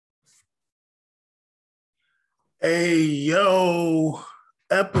Hey, yo,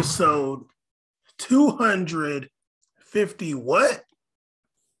 episode 250. What?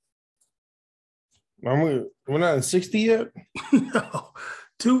 We're not in 60 yet? No,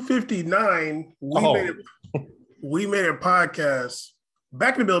 259. We made a podcast.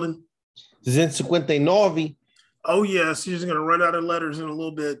 Back in the building. 59 Oh, yes. She's going to run out of letters in a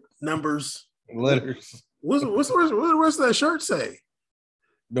little bit. Numbers. letters. What the rest of that shirt say?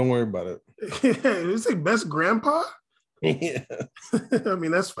 Don't worry about it. Did it say best grandpa? Yeah. I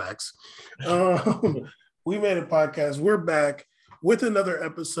mean, that's facts. We made a podcast. We're back with another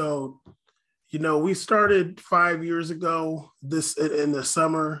episode. You know, we started 5 years ago this in the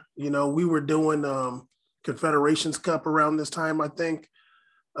summer. You know, we were doing Confederations Cup around this time, I think,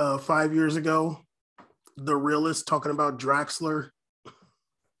 5 years ago. The Realist talking about Draxler.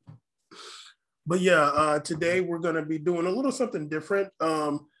 But yeah, today we're going to be doing a little something different.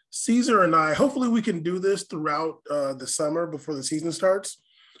 Caesar and I, hopefully we can do this throughout the summer before the season starts,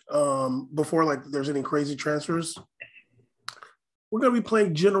 before like there's any crazy transfers. We're going to be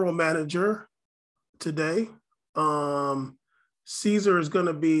playing General Manager today. Caesar is going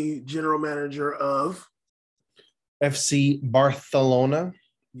to be General Manager of FC Barcelona.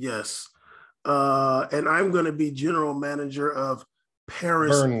 Yes. And I'm going to be General Manager of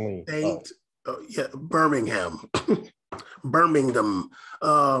Paris Burnley. Birmingham. Birmingham,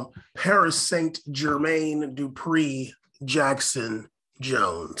 Paris Saint-Germain, Dupree, Jackson,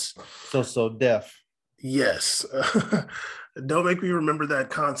 Jones. So deaf. Yes. Don't make me remember that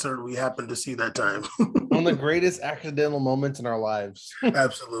concert we happened to see that time. One of the greatest accidental moments in our lives.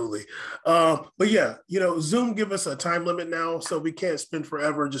 Absolutely. But yeah, you know, Zoom give us a time limit now, so we can't spend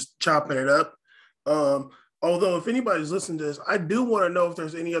forever just chopping it up. Although if anybody's listening to this, I do want to know if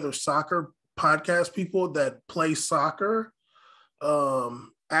there's any other soccer podcast people that play soccer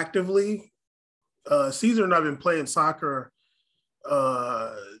actively. Caesar and I've been playing soccer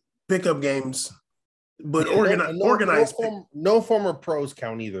pickup games, but organized. No former pros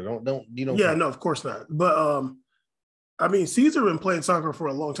count either. Don't. Yeah, no, of course not. But I mean, Caesar been playing soccer for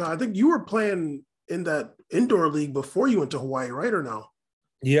a long time. I think you were playing in that indoor league before you went to Hawaii, right or no?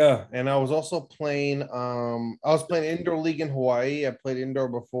 Yeah, and I was also playing. I was playing indoor league in Hawaii. I played indoor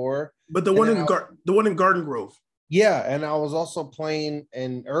before, but the one in Garden Grove. Yeah, and I was also playing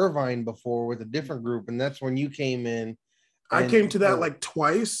in Irvine before with a different group, and that's when you came in. I came to that like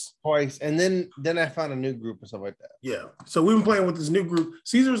twice, and then I found a new group and stuff like that. Yeah, so we've been playing with this new group.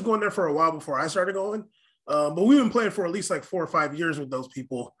 Caesar was going there for a while before I started going, but we've been playing for at least like 4 or 5 years with those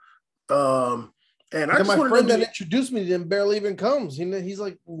people. And I just my friend that introduced me to him barely even comes. He's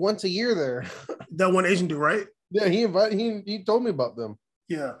like once a year there. That one Asian dude, right? Yeah, he told me about them.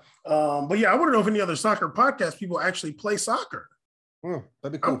 Yeah. But yeah, I want to know if any other soccer podcast people actually play soccer.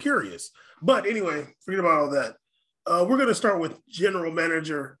 That'd be cool. I'm curious. But anyway, forget about all that. We're going to start with General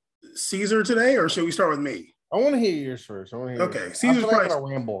Manager Caesar today, or should we start with me? I want to hear yours first. Okay. Caesar's probably going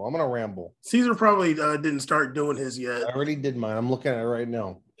to ramble. I'm going to ramble. Caesar probably didn't start doing his yet. I already did mine. I'm looking at it right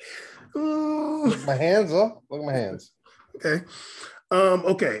now. My hands up. Look at my hands. Okay.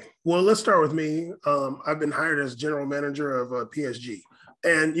 Okay. Well, let's start with me. I've been hired as general manager of PSG.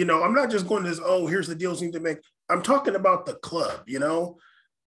 And, you know, I'm not just going to this, here's the deals you need to make. I'm talking about the club, you know.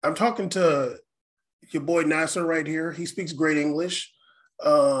 I'm talking to your boy Nasser right here. He speaks great English.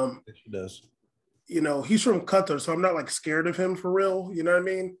 Yes, he does. You know, he's from Qatar, so I'm not like scared of him for real. You know what I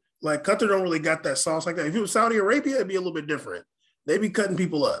mean? Like Qatar don't really got that sauce like that. If it was Saudi Arabia, it'd be a little bit different. They'd be cutting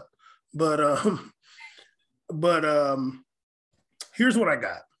people up. But here's what I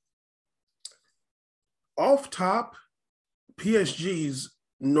got. Off top, PSG's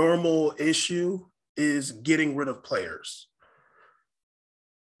normal issue is getting rid of players.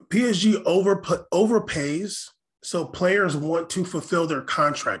 PSG overpays, so players want to fulfill their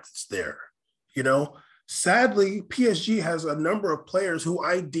contracts there. You know, sadly, PSG has a number of players who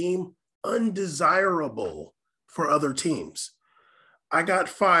I deem undesirable for other teams. I got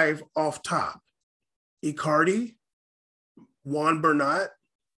 5 off top. Icardi, Juan Bernat,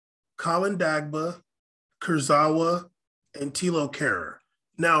 Colin Dagba, Kurzawa, and Thilo Kehrer.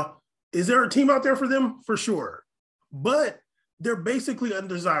 Now, is there a team out there for them? For sure. But they're basically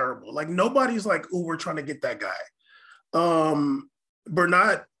undesirable. Like nobody's like, we're trying to get that guy.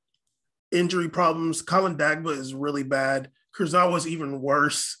 Bernat, injury problems. Colin Dagba is really bad. Kurzawa's even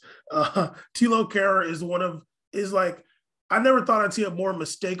worse. Thilo Kehrer is like, I never thought I'd see a more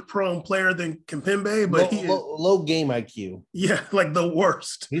mistake-prone player than Kimpembe, but he is low game IQ. Yeah, like the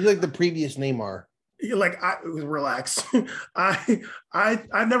worst. He's like the previous Neymar. You're like, relax.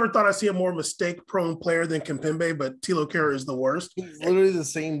 I never thought I'd see a more mistake-prone player than Kimpembe, but Tilo Kehrer is the worst. He's literally the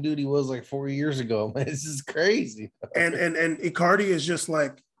same dude he was like 4 years ago. Man, this is crazy. And Icardi is just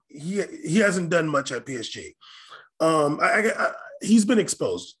like he hasn't done much at PSG. He's been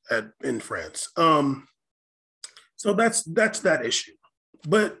exposed in France. So that's that issue.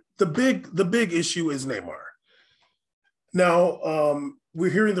 But the big issue is Neymar. Now, we're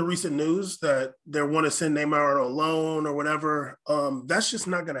hearing the recent news that they want to send Neymar on loan or whatever. That's just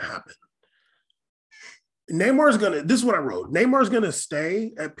not going to happen. This is what I wrote. Neymar's going to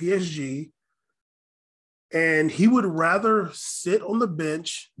stay at PSG, and he would rather sit on the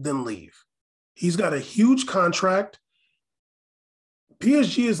bench than leave. He's got a huge contract.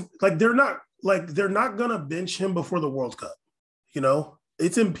 PSG is they're not going to bench him before the World Cup. You know,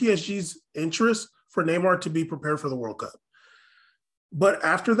 it's in PSG's interest for Neymar to be prepared for the World Cup. But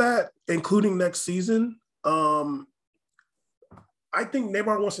after that, including next season, I think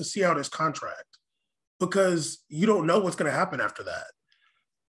Neymar wants to see out his contract because you don't know what's going to happen after that.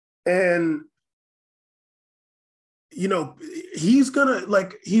 And, you know, he's going to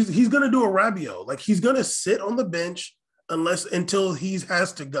do a Rabiot. Like, he's going to sit on the bench until he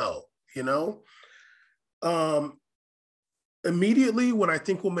has to go, you know? Immediately, what I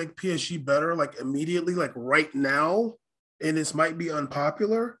think will make PSG better, right now, and this might be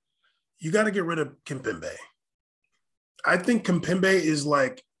unpopular, you got to get rid of Kimpembe. I think Kimpembe is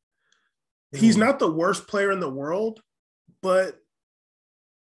he's not the worst player in the world, but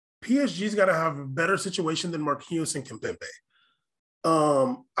PSG's got to have a better situation than Marquinhos and Kimpembe.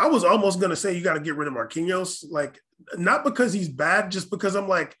 I was almost going to say you got to get rid of Marquinhos, not because he's bad, just because I'm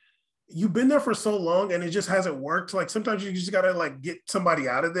like, you've been there for so long and it just hasn't worked. Like, sometimes you just got to get somebody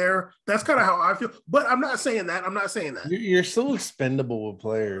out of there. That's kind of how I feel. But I'm not saying that. You're so expendable with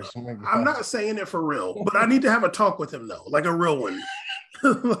players. Oh, I'm not saying it for real, but I need to have a talk with him though, like a real one.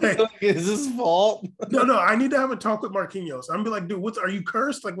 Is this fault? No, I need to have a talk with Marquinhos. I'm be like, dude, are you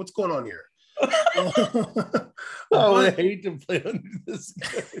cursed? Like, what's going on here? I would hate to play under this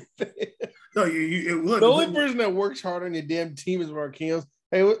guy. No, the only person that works hard on your damn team is Marquinhos.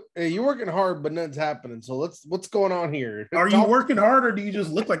 Hey, you're working hard, but nothing's happening. So what's going on here? Are you working hard, or do you just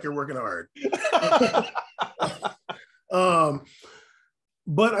look like you're working hard?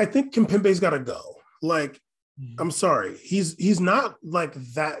 But I think Kimpembe's got to go. I'm sorry, he's not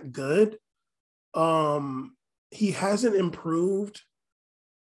that good. He hasn't improved,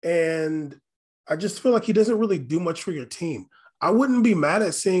 and I just feel like he doesn't really do much for your team. I wouldn't be mad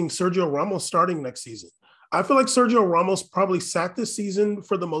at seeing Sergio Ramos starting next season. I feel like Sergio Ramos probably sat this season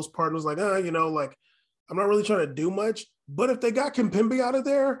for the most part and was like, I'm not really trying to do much. But if they got Kimpembe out of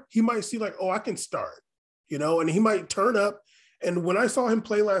there, he might see I can start, and he might turn up. And when I saw him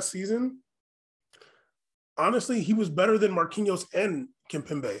play last season, honestly, he was better than Marquinhos and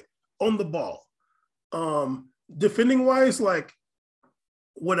Kimpembe on the ball. Defending wise,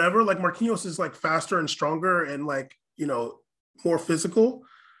 whatever, Marquinhos is faster and stronger and more physical.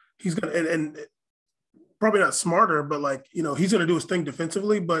 He's going to, and probably not smarter, but he's going to do his thing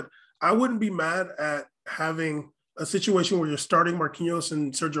defensively. But I wouldn't be mad at having a situation where you're starting Marquinhos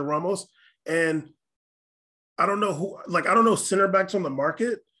and Sergio Ramos. And I don't know center backs on the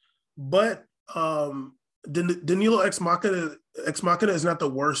market, but Danilo Ex Machina is not the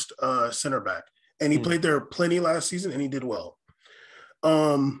worst center back. And he played there plenty last season and he did well.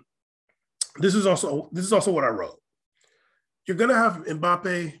 This is also what I wrote. You're going to have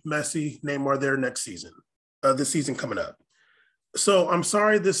Mbappe, Messi, Neymar there next season. This season coming up. So I'm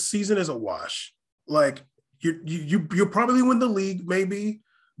sorry, this season is a wash. You'll probably win the league, maybe,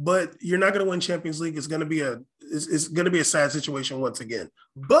 but you're not going to win Champions League. It's going to be a sad situation once again.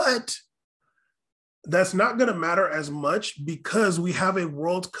 But that's not going to matter as much because we have a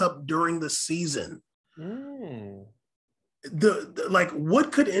World Cup during the season. What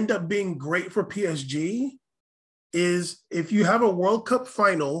could end up being great for PSG is if you have a World Cup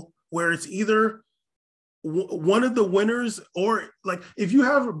final where it's either one of the winners, or if you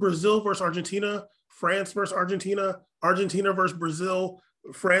have Brazil versus Argentina, France versus Argentina, Argentina versus Brazil,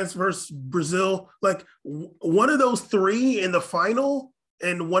 France versus Brazil, one of those three in the final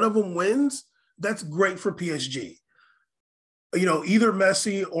and one of them wins, that's great for PSG. Either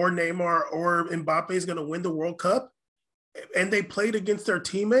Messi or Neymar or Mbappe is going to win the World Cup, and they played against their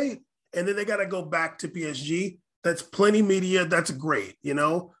teammate, and then they got to go back to PSG. That's plenty media. That's great.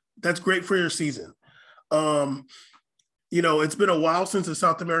 That's great for your season. It's been a while since a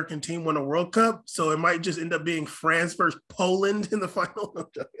South American team won a World Cup, so it might just end up being France versus Poland in the final.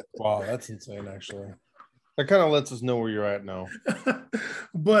 Wow, that's insane, actually. That kind of lets us know where you're at now.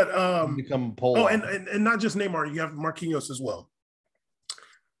 But You become a poll. oh, and not just Neymar, you have Marquinhos as well.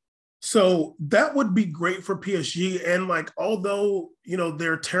 So that would be great for PSG. And like, although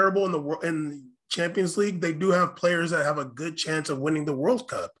they're terrible in the world in Champions League, they do have players that have a good chance of winning the World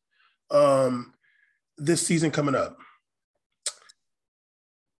Cup this season coming up.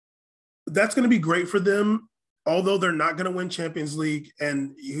 That's going to be great for them, although they're not going to win Champions League,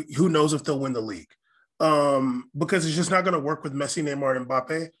 and who knows if they'll win the league, because it's just not going to work with Messi, Neymar, and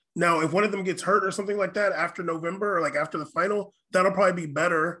Mbappe. Now, if one of them gets hurt or something like that after November or like after the final, that'll probably be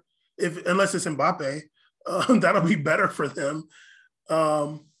better. Unless it's Mbappe, that'll be better for them.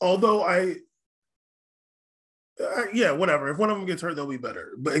 Although yeah, whatever. If one of them gets hurt, they'll be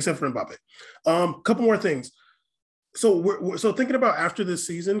better, but except for Mbappe. Couple more things. So we're thinking about after this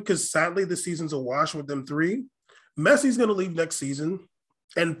season, because sadly this season's a wash with them three. Messi's going to leave next season,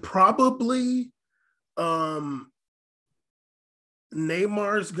 and probably Neymar's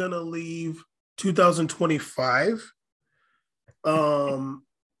going to leave 2025.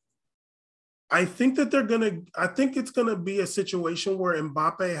 I think it's going to be a situation where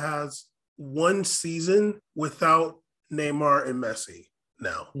Mbappe has one season without Neymar and Messi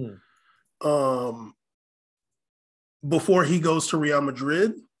now. Before he goes to Real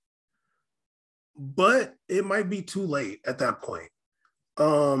Madrid, but it might be too late at that point.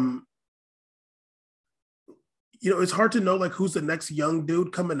 It's hard to know like who's the next young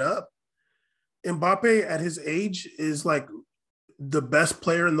dude coming up. Mbappe at his age is like the best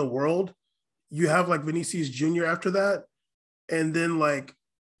player in the world. You have like Vinicius Jr. after that. And then like,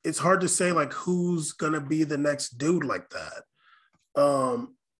 it's hard to say like who's going to be the next dude like that.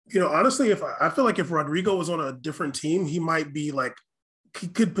 Honestly, I feel like if Rodrigo was on a different team, he might be like, he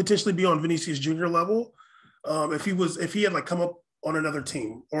could potentially be on Vinicius Jr. level. If he had like come up on another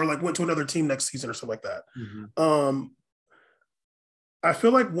team or like went to another team next season or something like that. Mm-hmm. I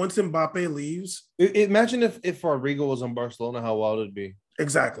feel like once Mbappe leaves, imagine if Rodrigo was on Barcelona, how wild it'd be.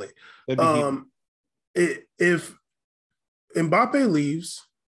 Exactly. If Mbappe leaves,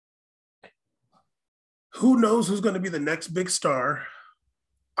 who knows who's going to be the next big star?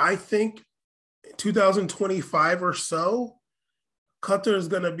 I think 2025 or so, Qatar is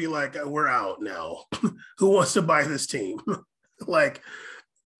going to be like, we're out now. Who wants to buy this team? Like,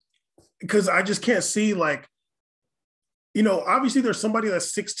 because I just can't see like, obviously there's somebody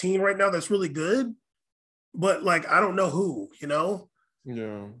that's 16 right now that's really good, but like, I don't know who,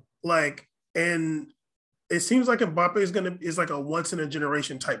 Yeah. Like, and it seems like Mbappe is like a once in a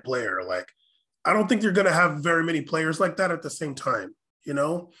generation type player. Like, I don't think you're going to have very many players like that at the same time.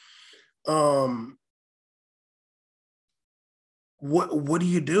 What do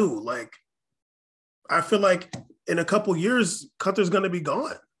you do? Like, I feel like in a couple years, Qatar's going to be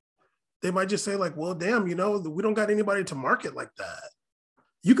gone. They might just say like, well, damn, we don't got anybody to market like that.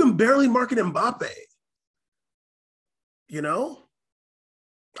 You can barely market Mbappe.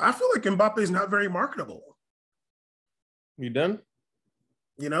 I feel like Mbappe is not very marketable. You done?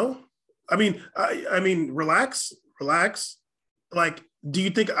 I mean, relax. Like, do you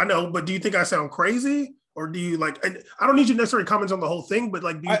think I sound crazy? Or do you like, I don't need you to necessarily comment on the whole thing, but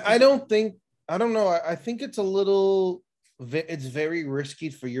like, I don't know. I think it's it's very risky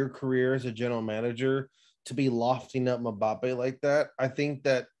for your career as a general manager to be lofting up Mbappe like that. I think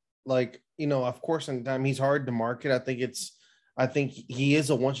that like, of course in time he's hard to market. I think he is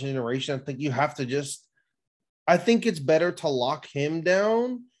a once in a generation. I think you have to I think it's better to lock him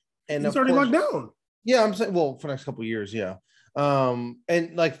down. And he's already locked down. Yeah, I'm saying, well, for the next couple of years, yeah.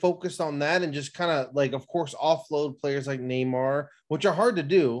 And like focus on that and just kind of like, of course, offload players like Neymar, which are hard to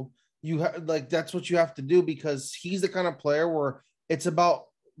do. That's what you have to do because he's the kind of player where it's about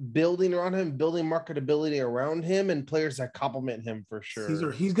building around him, building marketability around him, and players that complement him for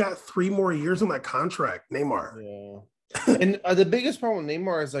sure. He's got 3 more years on that contract, Neymar. Yeah. And the biggest problem with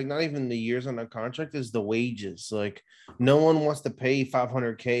Neymar is like not even the years on the contract is the wages. Like no one wants to pay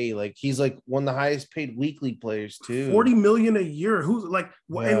 $500K. Like he's like one of the highest paid weekly players too. 40 million a year. Who's like,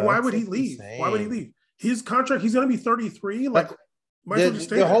 and why would he leave? Insane. Why would he leave? His contract, he's going to be 33. Like,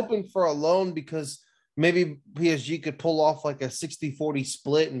 they're hoping for a loan because maybe PSG could pull off like a 60-40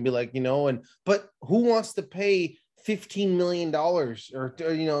 split and be like, but who wants to pay $15 million or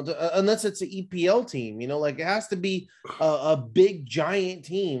unless it's an EPL team, like it has to be a big giant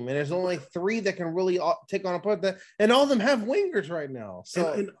team, and there's only 3 that can really take on a part that, and all of them have wingers right now.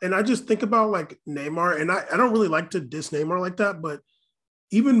 So and I just think about like Neymar, and I don't really like to diss Neymar like that, but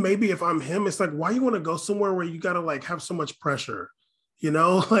even maybe if I'm him, it's like, why you want to go somewhere where you got to like have so much pressure,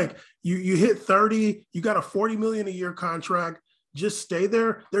 like you hit 30, you got a 40 million a year contract, just stay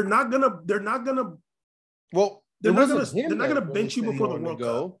there. They're not gonna Well, they're not gonna bench you before the World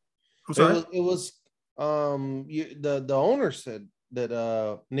Cup. I'm sorry. It was the owner said that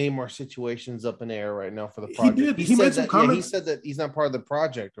Neymar's situation's up in the air right now for the project. He made some comments. He said that he's not part of the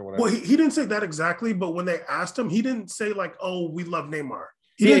project or whatever. Well, he didn't say that exactly, but when they asked him, he didn't say like, "Oh, we love Neymar."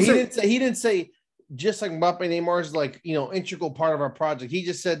 He didn't say just like Mbappe Neymar is like, integral part of our project. He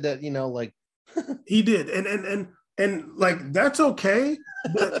just said that, like he did, and like that's okay,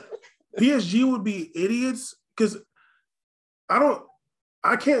 but PSG would be idiots because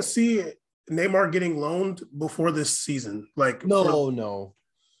I can't see Neymar getting loaned before this season. Like no,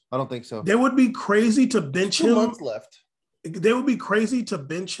 I don't think so. They would be crazy to bench him. 2 months left. They would be crazy to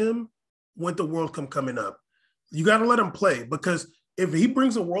bench him with the World Cup coming up. You got to let him play because if he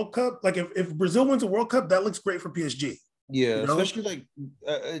brings a World Cup, like if Brazil wins a World Cup, that looks great for PSG. Yeah, especially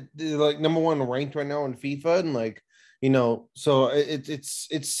like number one ranked right now in FIFA, and like so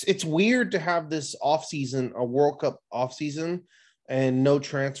it's weird to have this offseason, a World Cup offseason, and no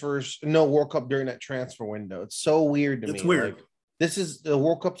transfers, no World Cup during that transfer window. It's so weird to me. It's weird. Like, the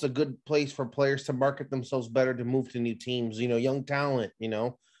World Cup's a good place for players to market themselves better, to move to new teams. Young talent.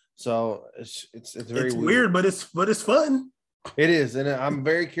 So it's very weird, but it's fun. It is, and I'm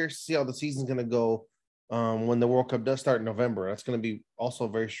very curious to see how the season's going to go when the World Cup does start in November. That's going to be also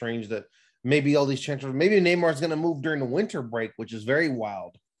very strange that maybe all these transfers, maybe Neymar's going to move during the winter break, which is very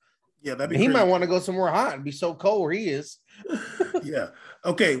wild. Yeah, that'd be he might want to go somewhere hot. It'd be so cold where he is. Yeah.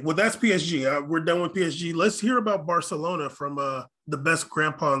 Okay, well, that's PSG. We're done with PSG. Let's hear about Barcelona from the best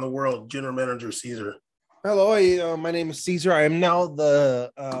grandpa in the world, General Manager Ceez. Hello, my name is Ceez. I am now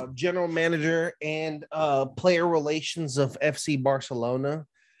the general manager and player relations of FC Barcelona.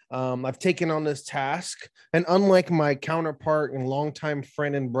 I've taken on this task, and unlike my counterpart and longtime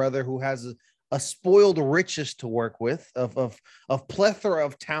friend and brother who has a spoiled riches to work with of plethora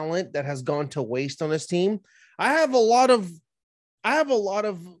of talent that has gone to waste on this team, I have a lot of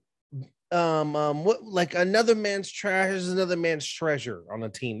what, like, another man's trash is another man's treasure on a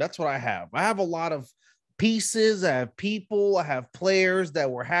team. That's what I have. I have a lot of pieces. I have people. I have players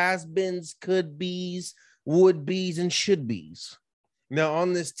that were has-beens, could-bees, would-bees, and should-bees. Now,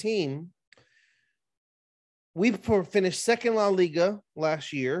 on this team, we finished second La Liga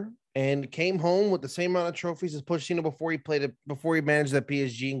last year and came home with the same amount of trophies as Pochettino before he managed at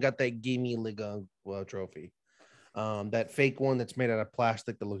PSG and got that Gimme Liga trophy. That fake one that's made out of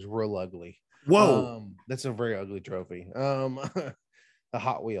plastic that looks real ugly. Whoa. That's a very ugly trophy. A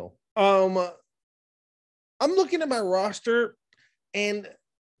Hot Wheel. I'm looking at my roster, and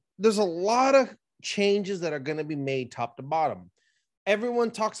there's a lot of changes that are going to be made top to bottom.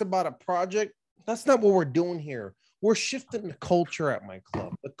 Everyone talks about a project. That's not what we're doing here. We're shifting the culture at my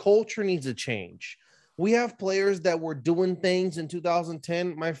club. The culture needs a change. We have players that were doing things in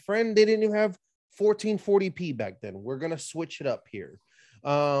 2010. My friend, they didn't even have 1440p back then. We're going to switch it up here.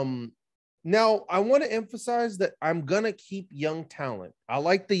 Now, I want to emphasize that I'm going to keep young talent. I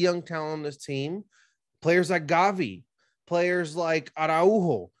like the young talent on this team. Players like Gavi, players like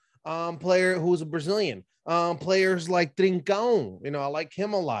Araujo, player who's a Brazilian, players like Trincão. I like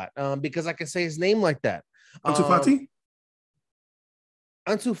him a lot because I can say his name like that. Ansu Fati?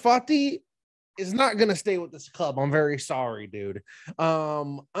 Ansu Fati is not going to stay with this club. I'm very sorry, dude.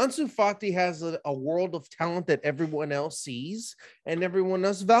 Ansu Fati has a world of talent that everyone else sees and everyone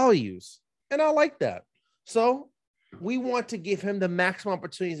else values. And I like that. So we want to give him the maximum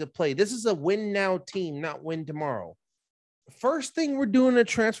opportunities to play. This is a win now team, not win tomorrow. First thing we're doing in the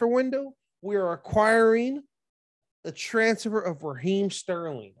transfer window, we are acquiring the transfer of Raheem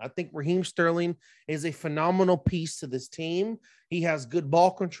Sterling. I think Raheem Sterling is a phenomenal piece to this team. He has good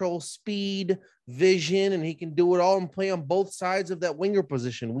ball control, speed, vision, and he can do it all and play on both sides of that winger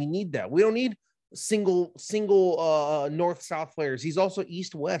position. We need that. We don't need single north-south players. He's also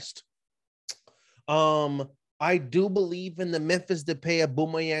east-west. I do believe in the Memphis Depay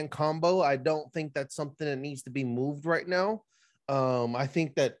Aubameyang combo. I don't think that's something that needs to be moved right now. I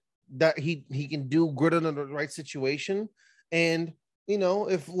think that he can do good under the right situation. And,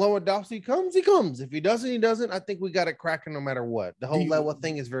 if Lewandowski comes, he comes. If he doesn't, he doesn't. I think we got it cracking no matter what. The whole Lewa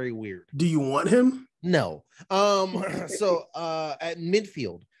thing is very weird. Do you want him? No. So at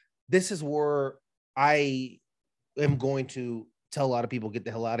midfield, this is where I am going to tell a lot of people, get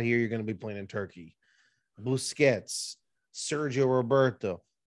the hell out of here. You're going to be playing in Turkey. Busquets, Sergio Roberto,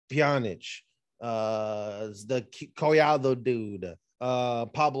 Pjanic, the Collado dude,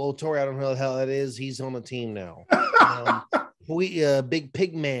 Pablo Torre, I don't know who the hell that is. He's on the team now. Big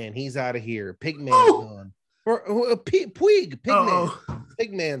Pigman, he's out of here. Pigman's gone. Pigman.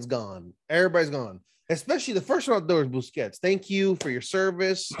 Pigman's gone. Everybody's gone. Especially the first one out there is Busquets. Thank you for your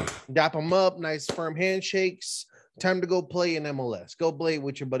service. Dap them up, nice firm handshakes. Time to go play in MLS. Go play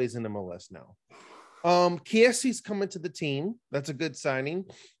with your buddies in MLS now. Chiesi's coming to the team. That's a good signing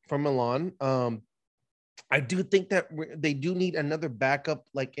from Milan. I do think that they do need another backup,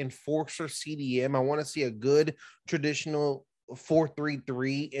 like enforcer CDM. I want to see a good traditional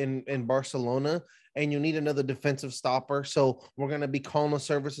 4-3-3 in Barcelona, and you need another defensive stopper. So we're going to be calling the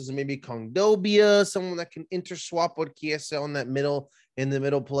services and maybe Kondobia, someone that can interswap with Chiesa on that in the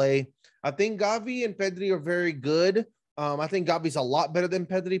middle play. I think Gavi and Pedri are very good. I think Gavi's a lot better than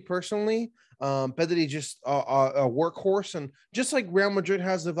Pedri personally. Pedri just a workhorse, and just like Real Madrid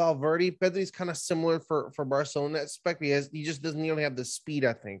has the Valverde, Pedri's kind of similar for Barcelona aspect. He just doesn't really have the speed,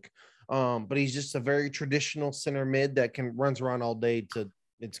 I think. But he's just a very traditional center mid that runs around all day.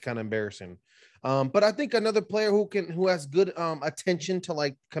 It's kind of embarrassing. But I think another player who has good attention to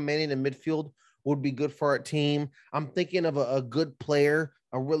like commanding the midfield would be good for our team. I'm thinking of a good player,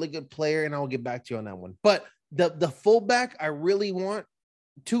 a really good player, and I'll get back to you on that one. But the fullback, I really want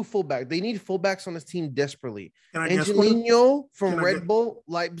two fullback. They need fullbacks on this team desperately. Can I guess one? Angelino from Red Bull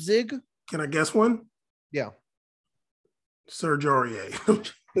Leipzig. Can I guess one? Yeah. Serge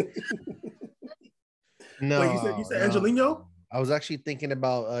Aurier. No. Wait, you said Angelino? I was actually thinking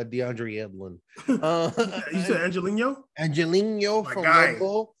about DeAndre Edlin. You said Angelino? Angelino from Red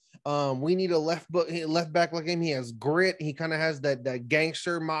Bull. We need a left back like him. He has grit. He kind of has that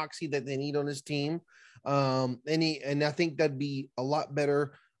gangster moxie that they need on his team. And I think that'd be a lot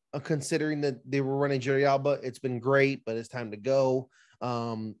better considering that they were running Jerry Alba. It's been great, but it's time to go.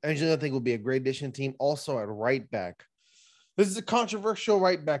 Angelino, I think, will be a great addition team. Also at right back. This is a controversial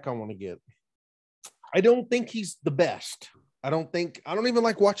right back I want to get. I don't think he's the best. I don't even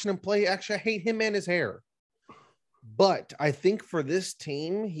like watching him play. Actually, I hate him and his hair. But I think for this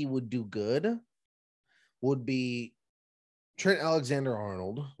team, he would do good. Would be Trent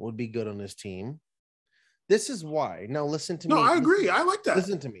Alexander-Arnold would be good on this team. This is why. Now listen to me. No, I agree. I like that.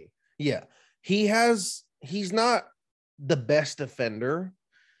 Listen to me. Yeah. He's not the best defender,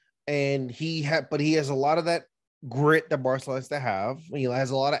 but he has a lot of that grit that Barcelona has to have. He has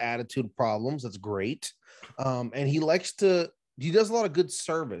a lot of attitude problems. That's great. And he does a lot of good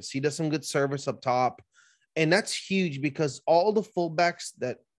service. He does some good service up top. And that's huge because all the fullbacks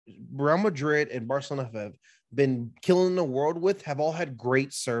that Real Madrid and Barcelona have been killing the world with have all had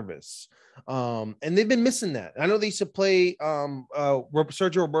great service. And they've been missing that. I know they used to play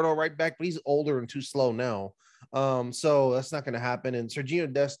Sergio Roberto right back, but he's older and too slow now. So that's not going to happen. And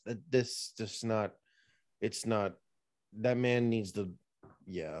Sergio Dest, it's not, that man needs to,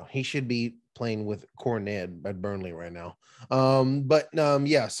 he should be playing with Cornet at Burnley right now.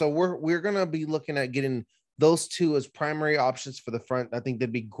 So we're going to be looking at getting those two as primary options for the front. I think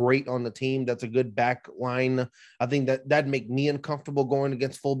they'd be great on the team. That's a good back line. I think that'd make me uncomfortable going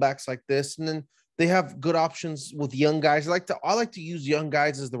against fullbacks like this. And then they have good options with young guys. I like to use young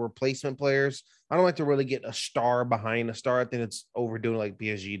guys as the replacement players. I don't like to really get a star behind a star. I think it's overdoing like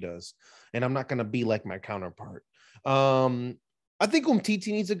PSG does. And I'm not going to be like my counterpart. I think Umtiti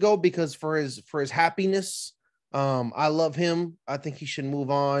needs to go because for his happiness, I love him. I think he should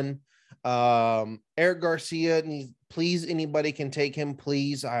move on. Eric Garcia needs, please, anybody can take him,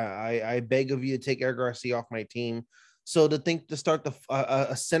 please. I beg of you to take Eric Garcia off my team. So to start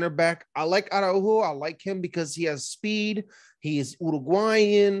a center back, I like Araujo. I like him because he has speed. He is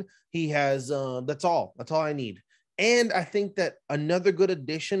Uruguayan. He has that's all I need. And I think that another good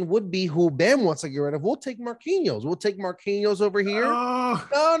addition would be who Bam wants to get rid of. We'll take Marquinhos. We'll take Marquinhos over here. No.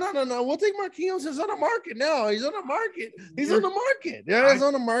 We'll take Marquinhos. He's on the market now. He's on the market. Yeah, he's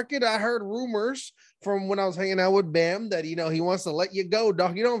on the market. I heard rumors from when I was hanging out with Bam that, he wants to let you go,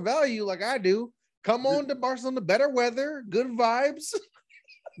 dog. You don't value like I do. Come on to Barcelona, better weather, good vibes.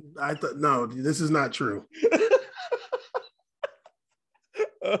 No, this is not true.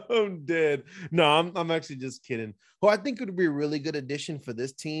 I'm dead. No, I'm actually just kidding. Who I think would be a really good addition for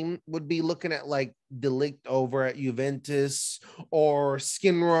this team would be looking at like De Ligt over at Juventus or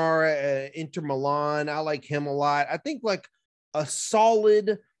Skinner at Inter Milan. I like him a lot. I think like a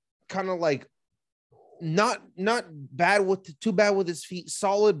solid kind of like not too bad with his feet.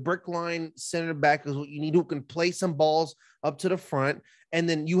 Solid brick line center back is what you need, who can play some balls up to the front. And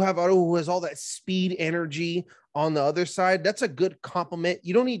then you have Otto, who has all that speed, energy on the other side. That's a good compliment.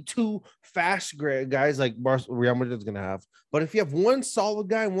 You don't need two fast guys like Real Madrid is going to have. But if you have one solid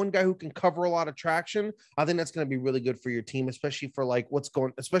guy and one guy who can cover a lot of traction, I think that's going to be really good for your team, especially for like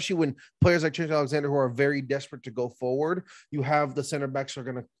especially when players like Trent Alexander, who are very desperate to go forward, you have the center backs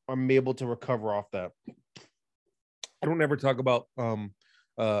are be able to recover off that. I don't ever talk about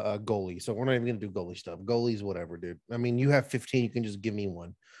goalie. So we're not even gonna do goalie stuff. Goalies, whatever, dude. I mean, you have 15, you can just give me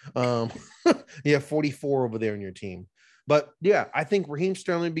one. You have 44 over there in your team. But yeah, I think Raheem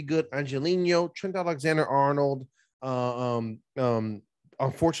Sterling would be good. Angelino, Trent Alexander-Arnold,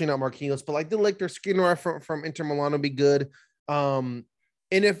 unfortunately not Marquinhos, but like the Lictor Skinner from Inter Milan would be good. And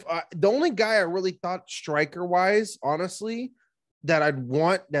if the only guy I really thought striker-wise, honestly, that I'd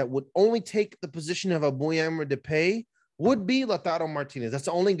want that would only take the position of Aubameyang or Depay would be Lautaro Martinez. That's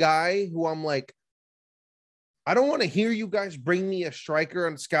the only guy who I'm like, I don't want to hear you guys bring me a striker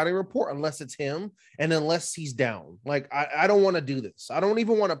on scouting report unless it's him and unless he's down. Like, I don't want to do this. I don't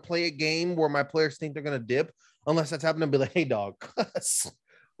even want to play a game where my players think they're going to dip unless that's happening to be like, hey, dog,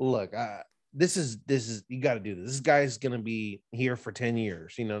 look, this is you got to do this. This guy's going to be here for 10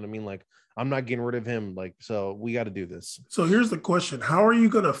 years. You know what I mean? Like, I'm not getting rid of him. Like, so we got to do this. So here's the question. How are you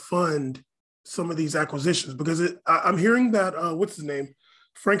going to fund some of these acquisitions? Because I'm hearing that, what's his name?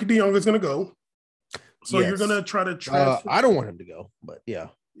 Frankie de Jong is going to go. So yes. You're going to try to transfer. I don't want him to go, but yeah.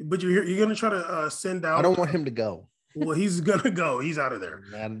 But you're going to try to send out. I don't want him to go. Well, he's going to go. He's out of there.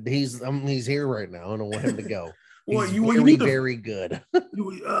 And he's here right now. I don't want him to go. Well, he's you need very good.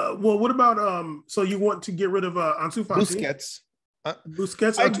 Well, what about so you want to get rid of Ansu Fati?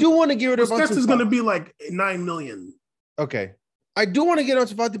 Busquets. I do want to get rid of Busquets. Is going to be like $9 million. Okay. I do want to get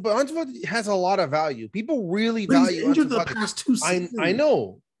Ansu Fati, but Ansu Fati has a lot of value. People really value he's injured the past 2 seasons. I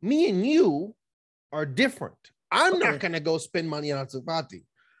know. Me and are different. I'm not going to go spend money on Ansu Fati.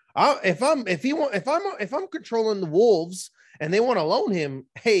 If I'm controlling the Wolves and they want to loan him,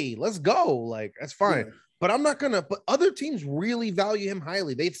 hey, let's go. Like, that's fine. Yeah. But I'm not going to. But other teams really value him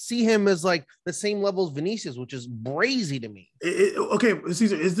highly. They see him as like the same level as Vinicius, which is brazy to me. Okay,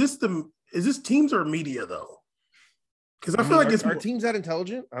 Caesar, is this teams or media though? Because I feel like it's are teams that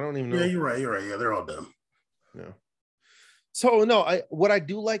intelligent? I don't even know. Yeah, you're right. Yeah, they're all dumb. Yeah. So no, what I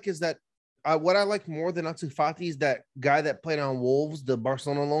do like is that what I like more than Ansu Fati is that guy that played on Wolves, the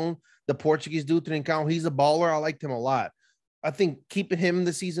Barcelona loan, the Portuguese dude, Trincão. He's a baller. I liked him a lot. I think keeping him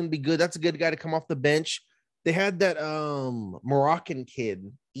this season would be good. That's a good guy to come off the bench. They had that Moroccan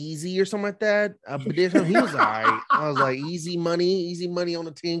kid, Easy or something like that. But he was all right. I was like, easy money on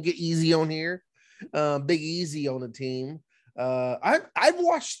the team. Get Easy on here. Big Easy on the team. I've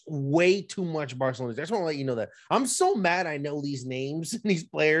watched way too much Barcelona. I just want to let you know that I'm so mad. I know these names and these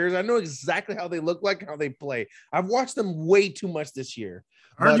players. I know exactly how they look like, how they play. I've watched them way too much this year.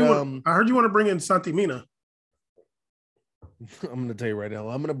 I heard you want to bring in Santi Mina. I'm going to tell you right now,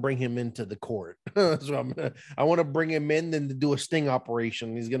 I'm going to bring him into the court. So I want to bring him in and to do a sting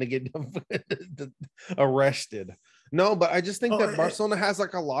operation. He's going to get arrested. No, but I just think that Barcelona has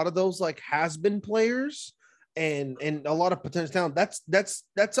like a lot of those like has-been players and a lot of potential talent.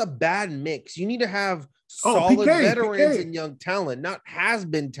 That's a bad mix. You need to have solid veterans and young talent, not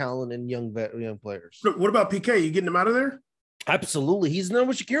has-been talent and young players. What about PK? You getting him out of there? Absolutely. He's not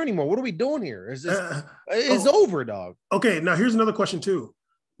with Shaqiri anymore. What are we doing here? It's over, dog. Okay, now here's another question too.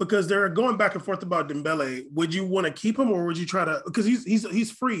 Because they're going back and forth about Dembele. Would you want to keep him or would you try to, because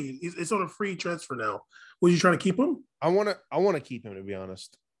he's free. It's on a free transfer now. Would you try to keep him? I want to keep him, to be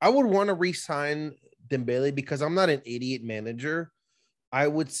honest. I would want to re-sign Dembele because I'm not an idiot manager. I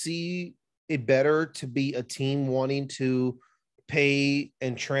would see it better to be a team wanting to pay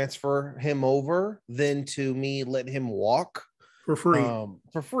and transfer him over than to me let him walk for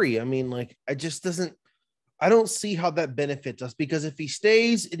free. I mean, like, I don't see how that benefits us because if he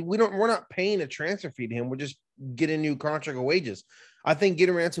stays, we're not paying a transfer fee to him. We're just getting a new contract of wages. I think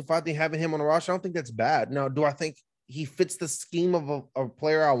getting Ansu Fati, having him on the roster, I don't think that's bad. Now, do I think he fits the scheme of a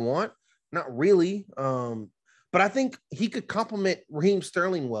player I want? Not really. But I think he could complement Raheem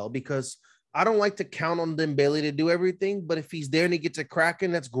Sterling well because I don't like to count on Dembele to do everything, but if he's there and he gets a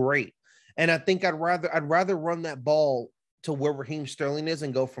cracking, that's great. And I think I'd rather run that ball to where Raheem Sterling is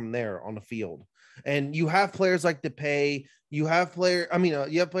and go from there on the field. And you have players like Depay, you have players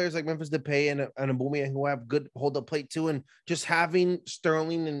like Memphis Depay and Aubameyang who have good hold up plate too. And just having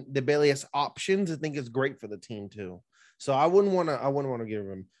Sterling and Dembele as options, I think is great for the team too. So I wouldn't want to give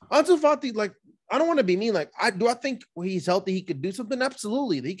him Ansu Fati. Like, I don't want to be mean. Like, I think when he's healthy, he could do something.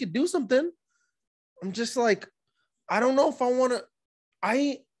 Absolutely. He could do something. I'm just like, I don't know if I want to,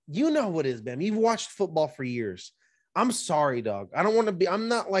 you know what it is, man. You've watched football for years. I'm sorry, dog. I'm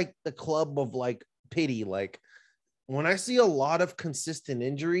not like the club of like pity. Like, when I see a lot of consistent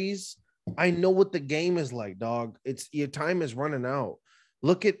injuries, I know what the game is like, dog. Your time is running out.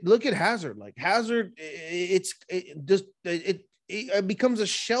 Look at Hazard. Like, Hazard, it becomes a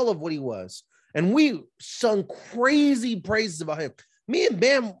shell of what he was. And we sung crazy praises about him. Me and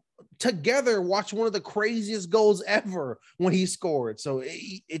Bam together watched one of the craziest goals ever when he scored. So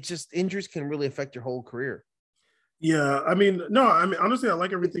it just injuries can really affect your whole career. Yeah, I mean, no, I mean, honestly, I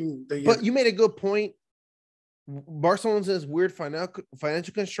like everything that you. But you made a good point. Barcelona's this weird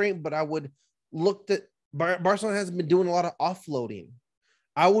financial constraint, but I would look at Barcelona hasn't been doing a lot of offloading.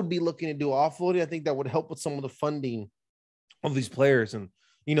 I would be looking to do offloading. I think that would help with some of the funding of these players. And,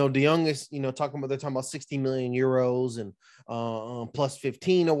 De Jong is, they're talking about 60 million euros and plus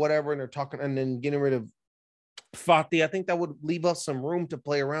 15 or whatever. And they're talking, and then getting rid of Fati. I think that would leave us some room to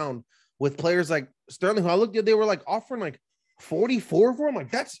play around with players like Sterling, who I looked at, they were like offering like 44 for him.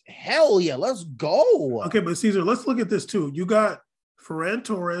 Like, that's hell yeah, let's go. Okay, but Caesar, let's look at this too. You got Ferran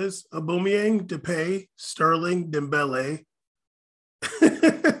Torres, Aubameyang, Depay, Sterling, Dembele.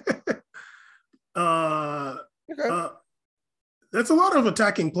 Okay. That's a lot of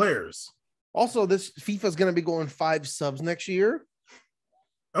attacking players. Also, this FIFA is going to be going 5 subs next year.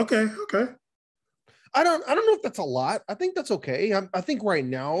 Okay. I don't know if that's a lot. I think that's okay. I think right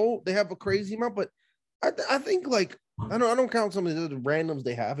now they have a crazy amount, but I think like I don't count some of the other randoms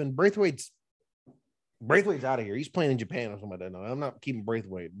they have. And Braithwaite's out of here. He's playing in Japan or something like that. No, I'm not keeping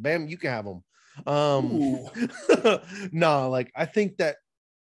Braithwaite. Bam, you can have him. No, like I think that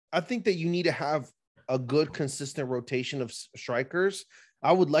you need to have a good, consistent rotation of strikers.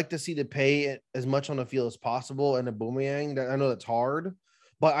 I would like to see Depay as much on the field as possible, and Aubameyang. I know that's hard,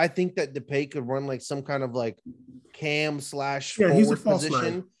 but I think that Depay could run like some kind of like cam / forward he's a false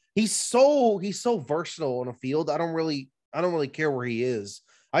position. nine. He's so versatile on the field. I don't really care where he is.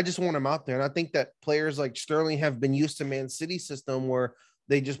 I just want him out there, and I think that players like Sterling have been used to Man City system where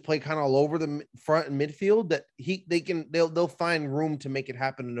they just play kind of all over the front and midfield. That they'll find room to make it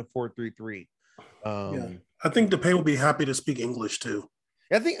happen in a 4-3-3. I think Depay will be happy to speak English too.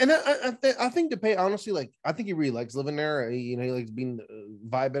 I think Depay, honestly, like I think he really likes living there. He likes being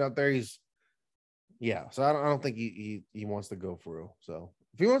vibing out there. So I don't think he wants to go for real. So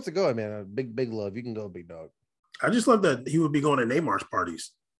if he wants to go, man, big love. You can go, big dog. I just love that he would be going to Neymar's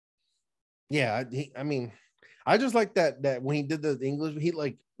parties. Yeah, I just like that when he did the English,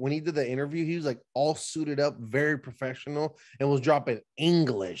 when he did the interview, he was like all suited up, very professional, and was dropping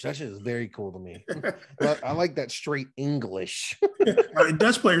English. That shit is very cool to me. I like that straight English.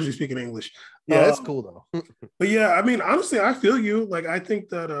 Dutch players are speaking English. Yeah, that's cool though. But yeah, I mean, honestly, I feel you. Like, I think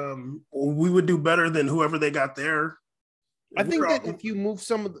that we would do better than whoever they got there. I think that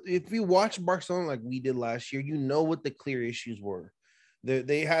if you watch Barcelona like we did last year, what the clear issues were.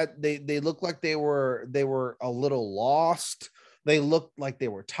 They looked like they were a little lost. They looked like they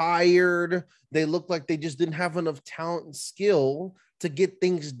were tired. They looked like they just didn't have enough talent and skill to get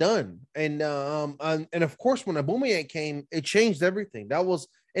things done. And of course, when Aubameyang came, it changed everything. That was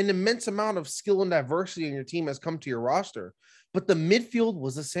an immense amount of skill and diversity in your team has come to your roster. But the midfield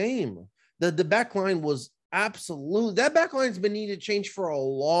was the same. The back line was absolute. That back line's been needed to change for a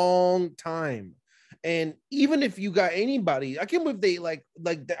long time. And even if you got anybody, I can't believe they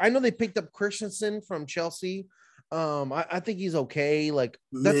I know they picked up Christensen from Chelsea. I think he's okay. Like,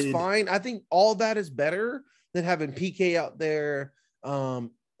 that's fine. I think all that is better than having PK out there,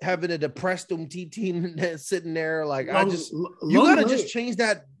 having a depressed team sitting there. Like, you got to just change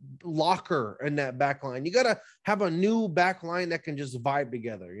that locker in that back line. You got to have a new back line that can just vibe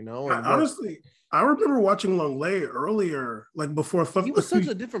together, honestly, I remember watching Longley earlier, like before. He was such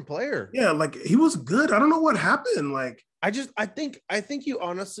a different player. Yeah, like he was good. I don't know what happened. Like, I think you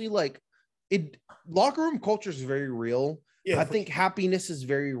honestly it. Locker room culture is very real. Yeah, I think happiness is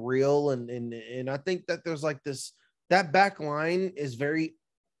very real, and I think that there's like that back line is very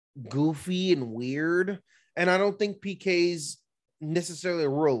goofy and weird, and I don't think PK's necessarily a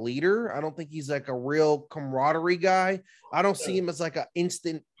real leader. I don't think he's like a real camaraderie guy. I don't see him as like an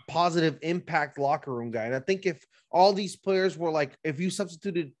instant positive impact locker room guy. And I think if all these players were like, if you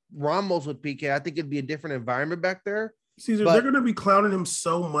substituted Ramos with PK, I think it'd be a different environment back there. Caesar, they're going to be clowning him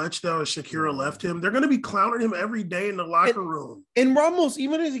so much now that Shakira left him. They're going to be clowning him every day in the locker room. And Ramos,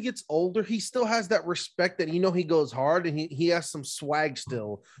 even as he gets older, he still has that respect that, he goes hard and he has some swag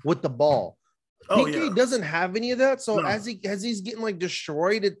still with the ball. PK doesn't have any of that. So as he's getting like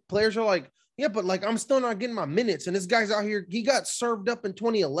destroyed, players are like, yeah, but like I'm still not getting my minutes. And this guy's out here, he got served up in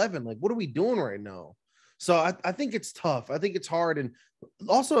 2011. Like, what are we doing right now? So I think it's tough. I think it's hard. And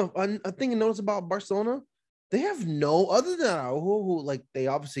also a thing to notice about Barcelona, they have no other than who like they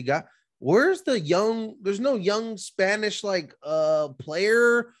obviously got. Where's the young? There's no young Spanish like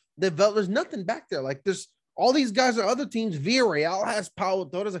player developed. There's nothing back there. Like there's all these guys are other teams. Villarreal has Pau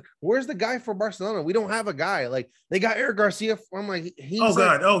Torres. Like, where's the guy for Barcelona? We don't have a guy. Like they got Eric Garcia. I'm like,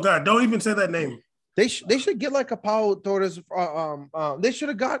 oh God, don't even say that name. They should get like a Pau Torres. They should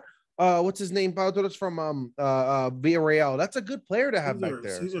have got what's his name? It's from Villarreal. That's a good player to have back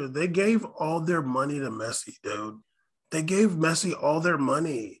there. Caesar, they gave all their money to Messi, dude. They gave Messi all their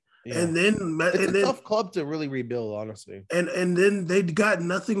money. Yeah. And then it's a tough club to really rebuild, honestly. And then they got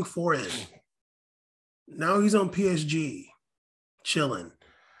nothing for it. Now he's on PSG, chilling.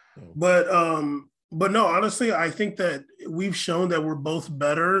 But no, honestly, I think that we've shown that we're both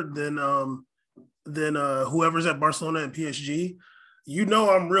better than whoever's at Barcelona and PSG. You know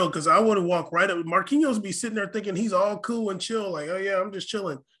I'm real because I would walk right up. Marquinhos be sitting there thinking he's all cool and chill, like, oh yeah, I'm just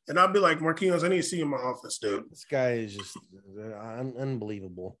chilling. And I'll be like, Marquinhos, I need to see you in my office, dude. This guy is just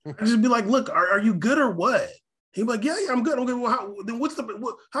unbelievable. I just be like, look, are you good or what? He'd be like, yeah, I'm good. Okay, well, then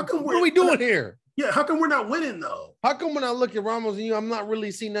how come what are we doing here? Yeah, how come we're not winning though? How come when I look at Ramos and you, I'm not really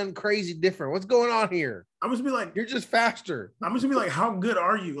seeing nothing crazy different? What's going on here? I'm just be like, you're just faster. I'm just be like, how good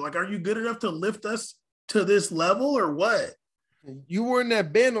are you? Like, are you good enough to lift us to this level or what? You were in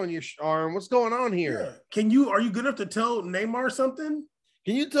that bend on your arm. What's going on here? Yeah. Are you good enough to tell Neymar something?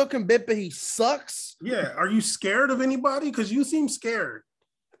 Can you tell Mbappe he sucks? Yeah. Are you scared of anybody? Because you seem scared.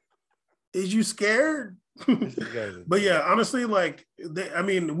 Is you scared? But yeah, honestly, like,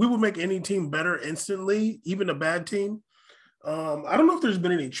 we would make any team better instantly, even a bad team. I don't know if there's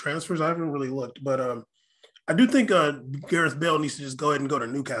been any transfers. I haven't really looked, but I do think Gareth Bale needs to just go ahead and go to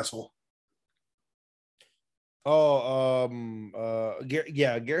Newcastle. Gareth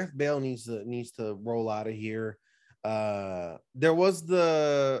Bale needs to roll out of here. There was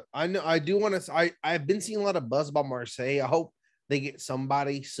I've been seeing a lot of buzz about Marseille. I hope they get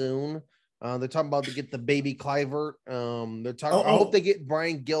somebody soon. They're talking about to get the baby Kluivert. I hope they get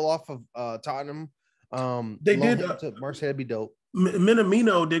Brian Gill off of Tottenham. They did to Marseille. That'd be dope.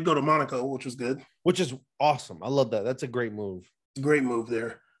 Minamino did go to Monaco, which was good. Which is awesome. I love that. That's a great move. Great move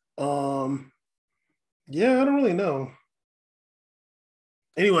there. Yeah, I don't really know.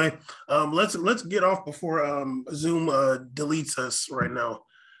 Anyway, let's get off before Zoom deletes us right now.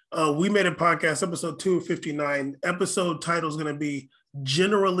 We Made It podcast, episode 259. Episode title is going to be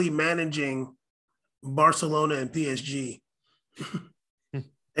Generally Managing Barcelona and PSG.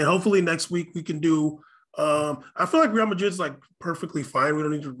 And hopefully next week we can do. I feel like Real Madrid's like perfectly fine. We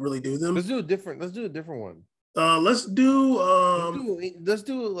don't need to really do them. Let's do a different one. Let's do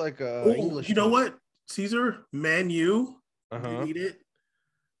like a English. You know what, Caesar? Man U. You need it.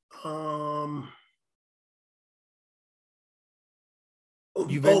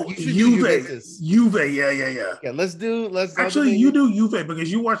 Juve. Yeah. Let's actually you do Juve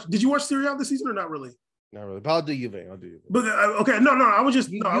because did you watch Serie A this season or not really? Not really, but I'll do Juve. But okay, no, I was just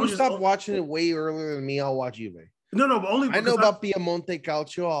stop watching it way earlier than me. I'll watch Juve. No, but only I know about Piemonte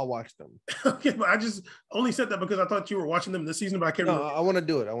Calcio. I'll watch them. Okay, but I just only said that because I thought you were watching them this season, but I can't remember. I want to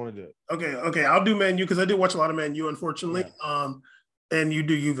do it. Okay, I'll do Man U because I did watch a lot of Man U, unfortunately. Yeah. And you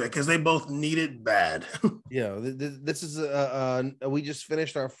do Juve because they both need it bad. Yeah, this is we just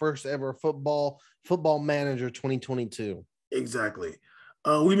finished our first ever football manager 2022. Exactly.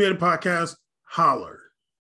 We Made a podcast. Holler.